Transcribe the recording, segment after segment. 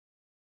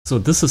So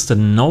this is the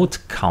note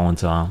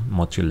counter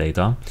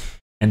modulator.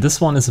 And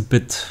this one is a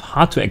bit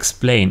hard to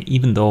explain,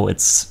 even though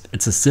it's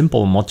a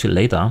simple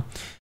modulator.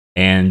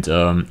 And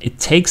it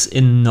takes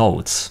in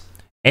notes.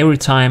 Every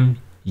time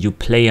you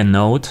play a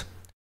note,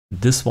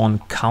 this one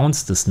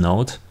counts this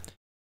note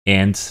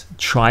and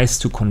tries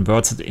to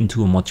convert it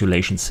into a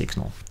modulation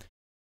signal.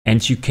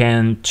 And you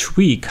can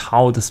tweak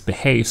how this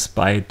behaves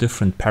by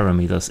different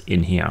parameters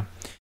in here.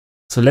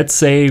 So let's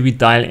say we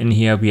dial in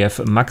here, we have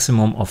a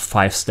maximum of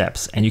 5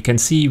 steps. And you can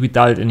see we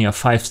dialed in here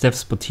 5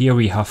 steps, but here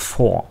we have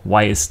 4.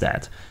 Why is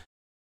that?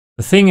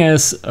 The thing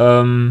is,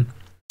 the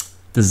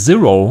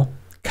 0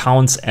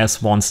 counts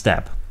as 1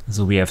 step.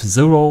 So we have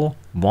 0,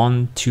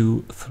 1,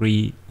 2,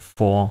 3,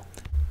 4,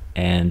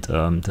 and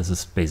this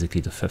is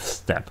basically the 5th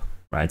step,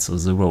 right? So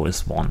 0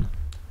 is 1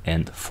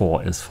 and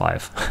 4 is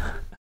 5.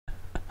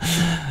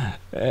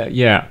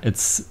 Yeah,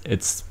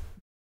 it's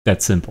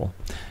that simple.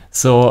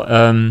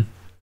 So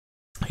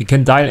you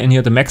can dial in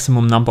here the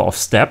maximum number of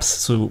steps,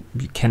 so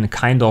you can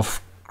kind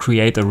of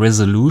create a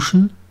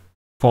resolution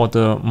for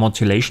the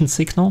modulation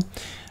signal.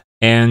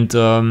 And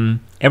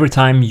every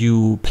time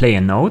you play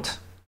a note,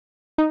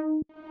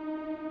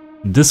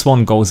 this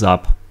one goes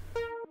up.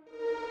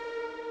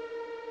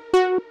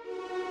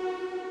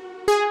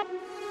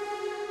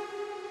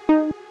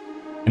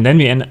 And then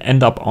we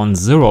end up on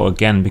 0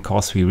 again,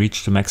 because we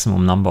reached the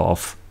maximum number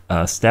of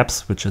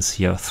steps, which is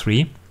here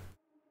 3.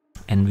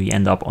 And we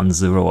end up on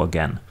 0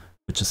 again,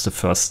 which is the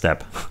first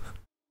step.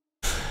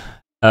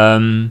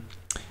 You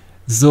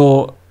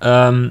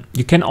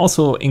can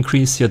also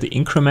increase here the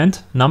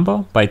increment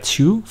number by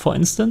 2, for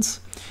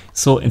instance.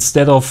 So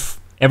instead of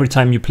every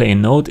time you play a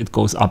note, it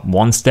goes up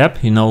 1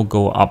 step, you now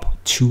go up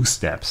 2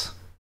 steps.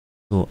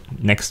 So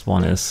next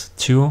one is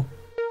 2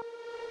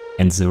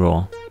 and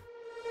 0.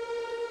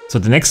 So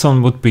the next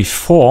one would be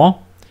 4,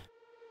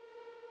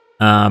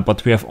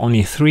 but we have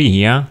only 3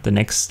 here. The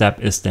next step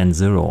is then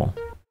 0.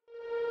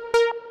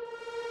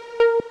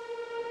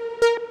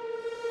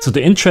 So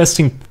the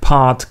interesting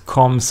part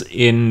comes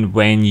in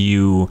when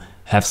you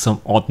have some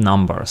odd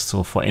numbers.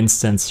 So for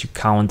instance, you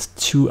count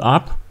 2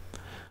 up,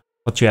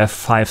 but you have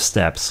 5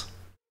 steps.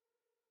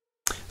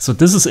 So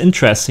this is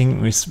interesting.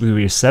 We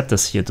reset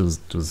this here to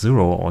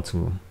 0 or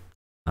to,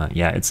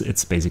 yeah,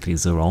 it's basically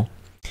 0.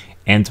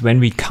 And when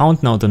we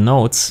count now the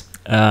notes,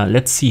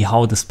 let's see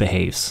how this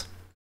behaves.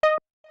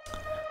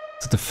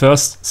 So the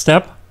first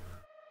step,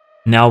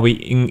 now we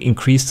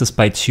increase this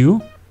by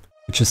 2,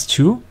 which is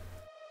 2.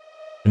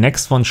 The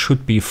next one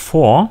should be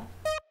 4,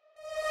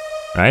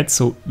 right?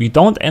 So we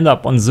don't end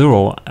up on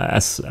 0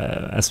 as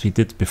we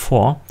did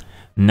before.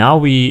 Now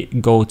we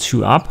go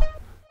 2 up,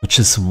 which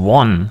is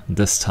 1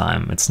 this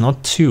time. It's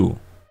not 2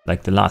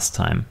 like the last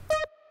time.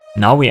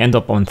 Now we end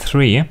up on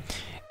 3,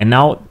 and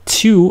now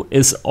 2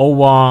 is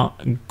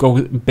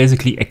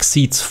basically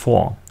exceeds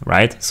 4,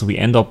 right? So we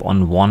end up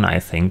on 1, I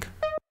think,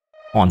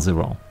 on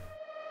 0.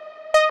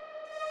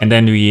 And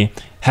then we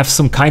have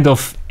some kind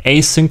of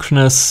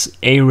asynchronous,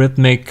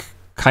 arrhythmic,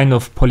 kind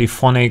of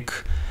polyphonic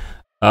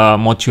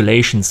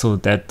modulation, so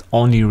that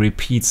only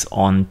repeats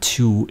on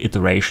 2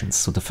 iterations.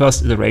 So the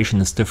first iteration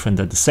is different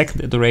than the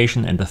second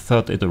iteration, and the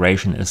third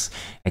iteration is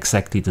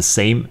exactly the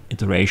same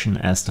iteration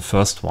as the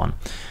first one.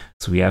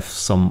 So we have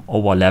some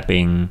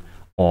overlapping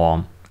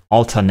or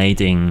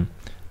alternating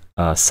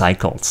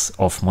cycles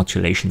of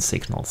modulation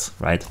signals,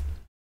 right?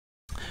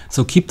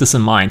 So keep this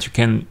in mind. You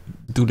can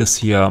do this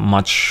here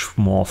much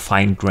more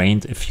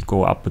fine-grained if you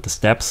go up with the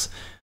steps.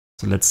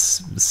 So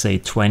let's say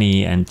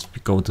 20 and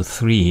we go to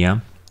 3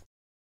 here.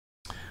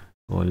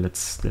 So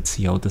let's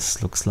see how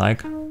this looks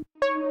like.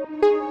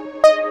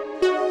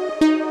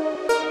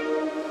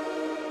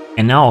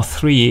 And now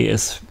 3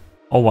 is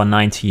over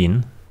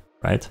 19,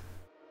 right?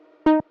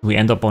 We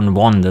end up on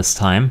 1 this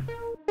time.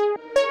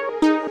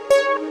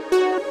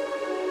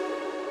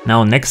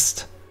 Now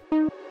next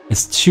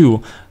is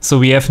 2. So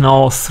we have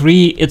now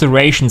 3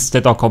 iterations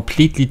that are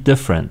completely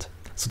different.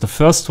 So the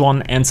first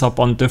one ends up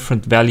on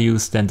different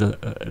values than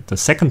the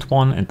second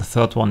one, and the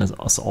third one is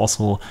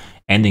also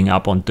ending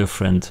up on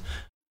different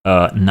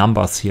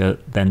numbers here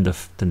than the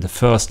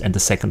first and the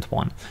second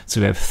one. So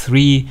we have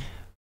three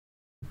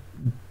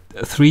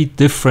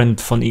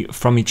different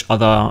from each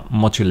other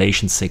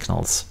modulation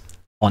signals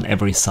on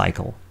every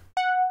cycle.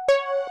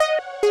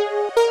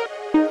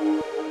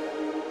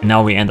 And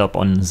now we end up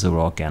on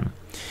 0 again.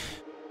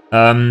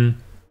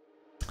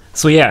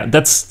 So yeah,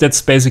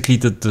 that's basically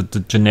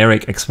the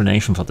generic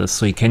explanation for this.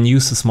 So you can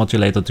use this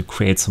modulator to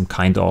create some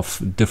kind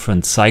of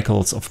different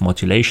cycles of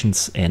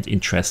modulations and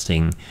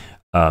interesting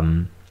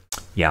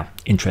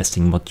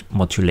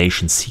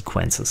modulation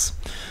sequences.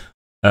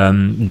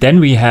 Then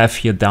we have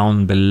here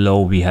down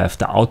below, we have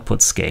the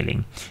output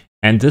scaling.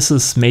 And this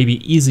is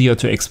maybe easier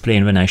to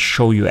explain when I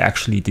show you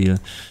actually the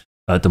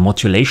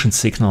modulation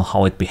signal,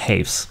 how it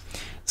behaves.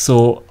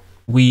 So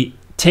we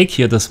take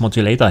here this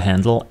modulator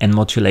handle and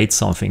modulate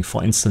something,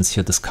 for instance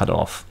here this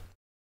cutoff.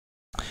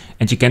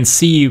 And you can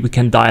see we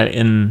can dial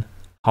in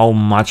how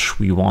much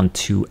we want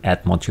to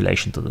add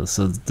modulation to this.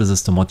 So this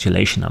is the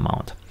modulation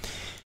amount.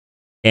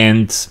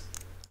 And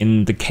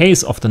in the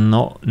case of the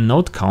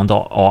note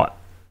counter, or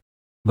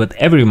with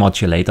every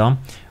modulator,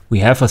 we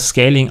have a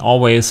scaling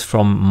always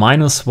from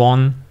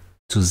 -1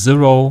 to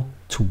 0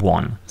 to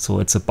 1. So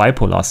it's a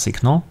bipolar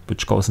signal,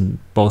 which goes in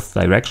both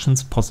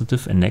directions,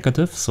 positive and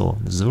negative. So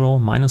 0,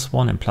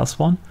 -1 and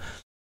 +1.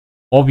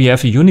 Or we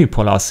have a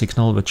unipolar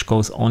signal, which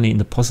goes only in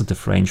the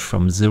positive range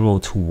from 0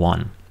 to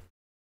 1.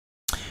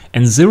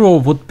 And 0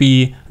 would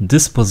be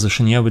this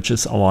position here, which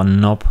is our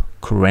knob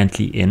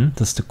currently in.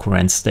 This is the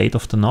current state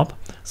of the knob.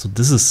 So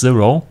this is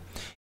 0.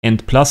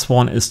 And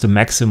 +1 is the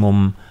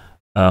maximum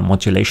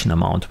modulation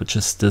amount, which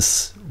is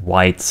this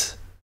white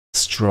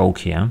stroke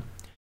here.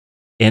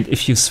 And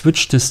if you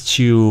switch this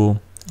to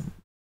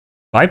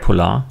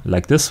bipolar,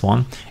 like this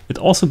one, it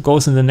also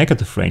goes in the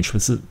negative range,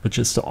 which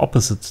is the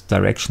opposite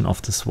direction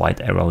of this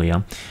white arrow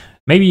here.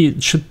 Maybe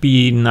it should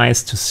be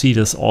nice to see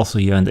this also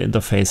here in the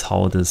interface,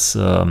 how this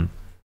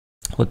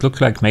would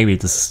look like. Maybe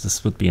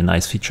this would be a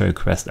nice feature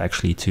request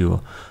actually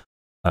to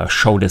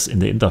show this in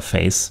the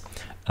interface,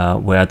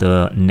 where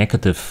the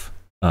negative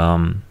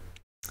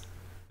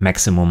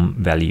maximum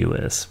value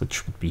is,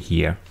 which would be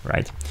here,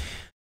 right?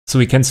 So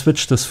we can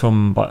switch this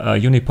from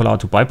unipolar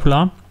to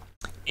bipolar.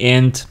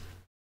 And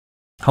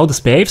how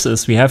this behaves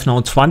is we have now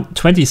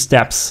 20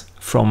 steps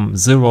from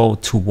 0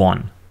 to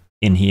 1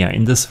 in here.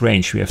 In this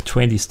range, we have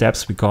 20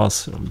 steps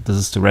because this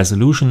is the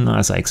resolution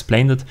as I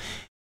explained it.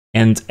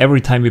 And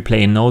every time we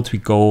play a note, we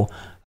go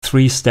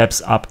 3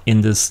 steps up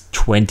in this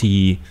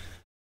 20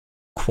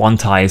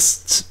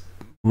 quantized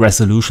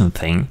resolution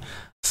thing.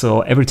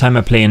 So every time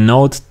I play a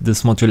note,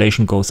 this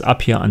modulation goes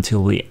up here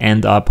until we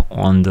end up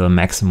on the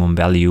maximum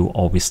value,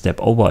 or we step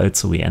over it,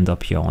 so we end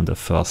up here on the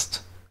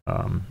first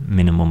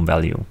minimum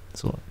value.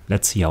 So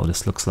let's see how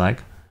this looks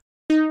like.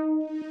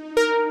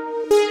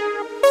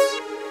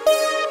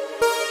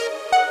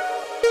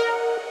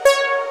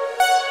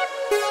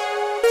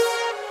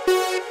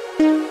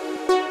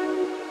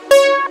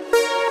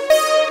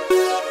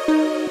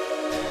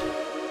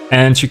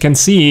 And you can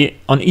see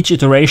on each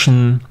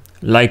iteration,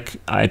 like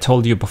I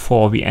told you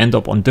before, we end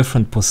up on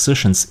different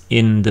positions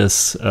in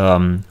this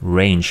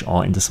range,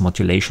 or in this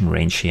modulation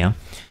range here.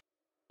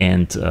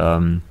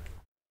 And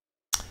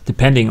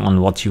depending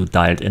on what you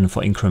dialed in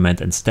for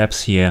increment and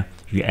steps here,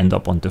 you end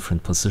up on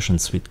different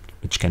positions,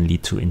 which can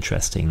lead to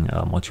interesting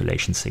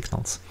modulation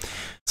signals.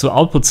 So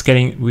output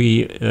scaling,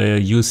 we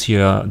use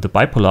here the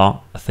bipolar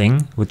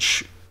thing,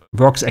 which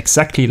works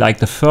exactly like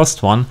the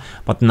first one,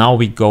 but now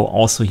we go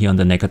also here on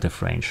the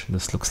negative range.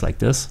 This looks like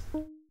this.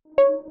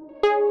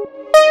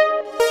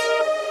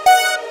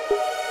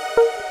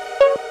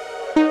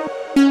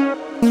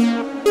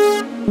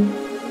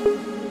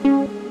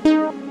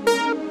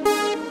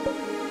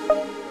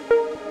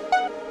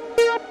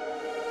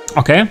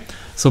 Okay,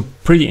 so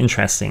pretty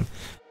interesting.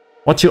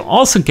 What you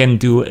also can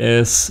do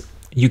is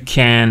you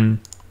can,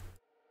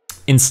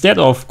 instead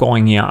of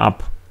going here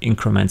up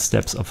increment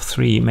steps of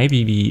 3,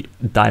 maybe we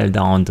dial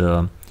down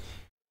the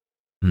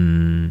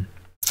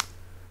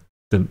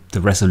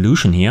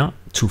resolution here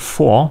to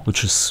 4,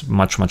 which is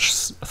much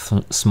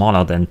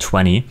smaller than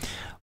 20,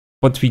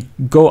 but we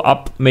go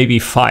up maybe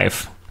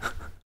 5.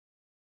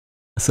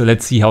 So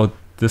let's see how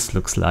this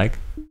looks like.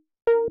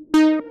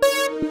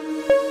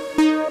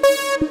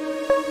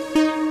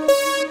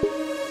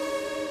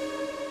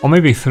 Or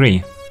maybe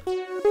 3.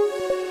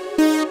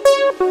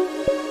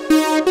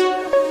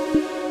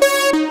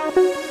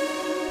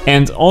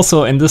 And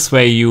also in this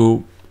way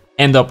you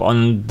end up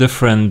on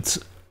different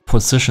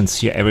positions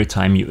here every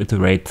time you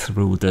iterate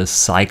through this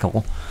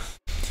cycle.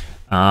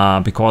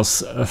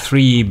 Because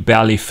 3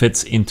 barely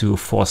fits into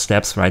 4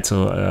 steps, right?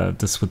 So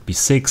this would be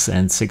 6,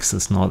 and 6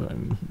 is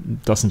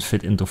doesn't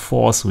fit into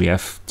 4, so we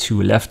have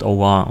 2 left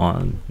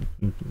over,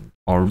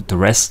 or the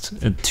rest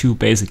 2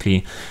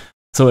 basically.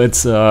 So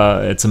it's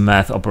a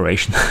math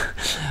operation.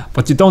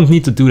 But you don't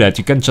need to do that.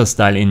 You can just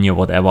dial in your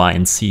whatever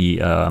and see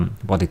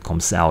what it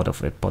comes out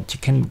of it. But you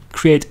can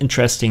create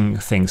interesting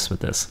things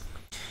with this.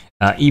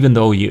 Even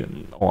though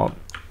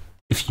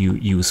if you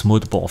use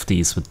multiple of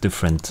these with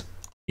different,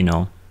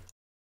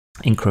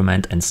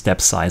 increment and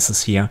step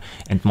sizes here,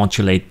 and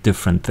modulate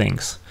different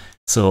things.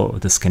 So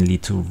this can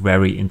lead to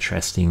very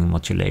interesting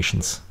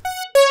modulations.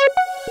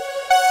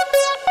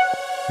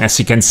 As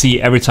you can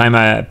see, every time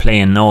I play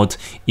a note,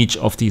 each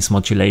of these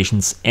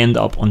modulations end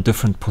up on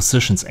different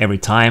positions every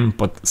time,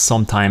 but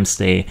sometimes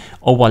they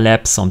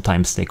overlap,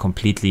 sometimes they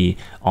completely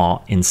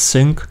are in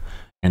sync,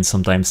 and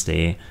sometimes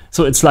they...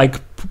 So it's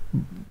like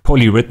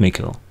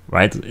polyrhythmical,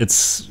 right?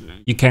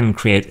 You can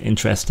create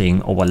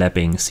interesting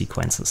overlapping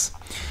sequences.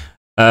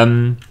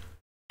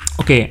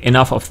 Okay,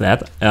 enough of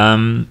that.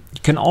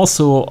 You can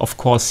also, of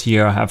course,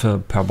 here have a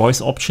per voice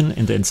option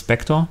in the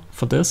inspector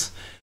for this.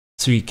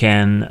 So you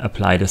can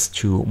apply this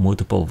to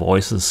multiple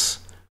voices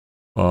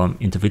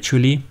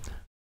individually,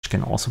 which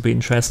can also be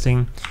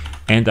interesting.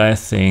 And I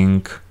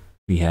think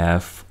we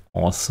have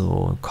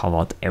also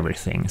covered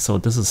everything. So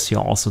this is here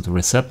also the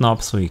reset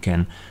knob, so you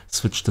can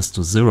switch this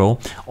to 0.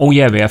 Oh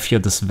yeah, we have here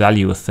this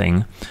value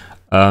thing.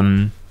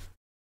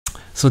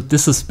 So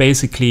this is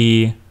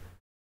basically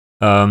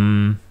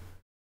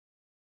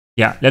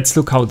yeah, let's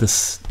look how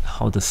this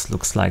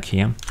looks like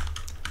here.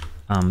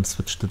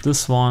 Switch to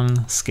this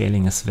one,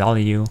 scaling as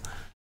value,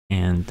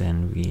 and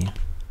then we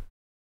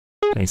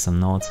play some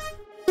notes.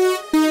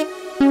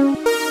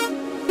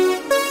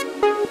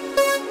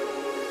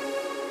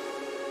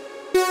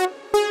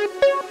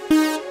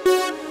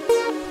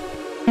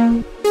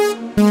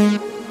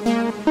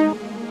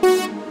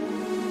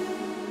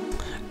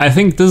 I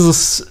think this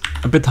is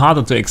a bit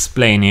harder to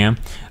explain here.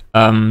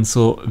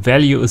 So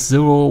value is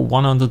 0,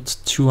 100,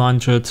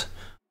 200,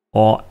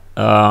 or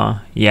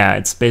yeah,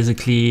 it's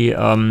basically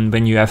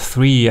when you have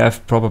 3, you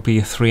have probably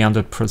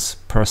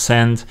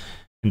 300%,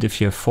 and if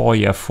you have 4,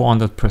 you have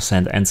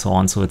 400%, and so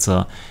on. So it's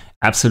a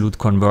absolute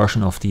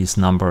conversion of these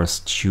numbers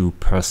to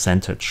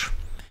percentage.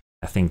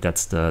 I think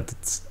that's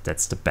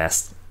the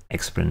best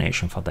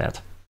explanation for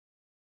that.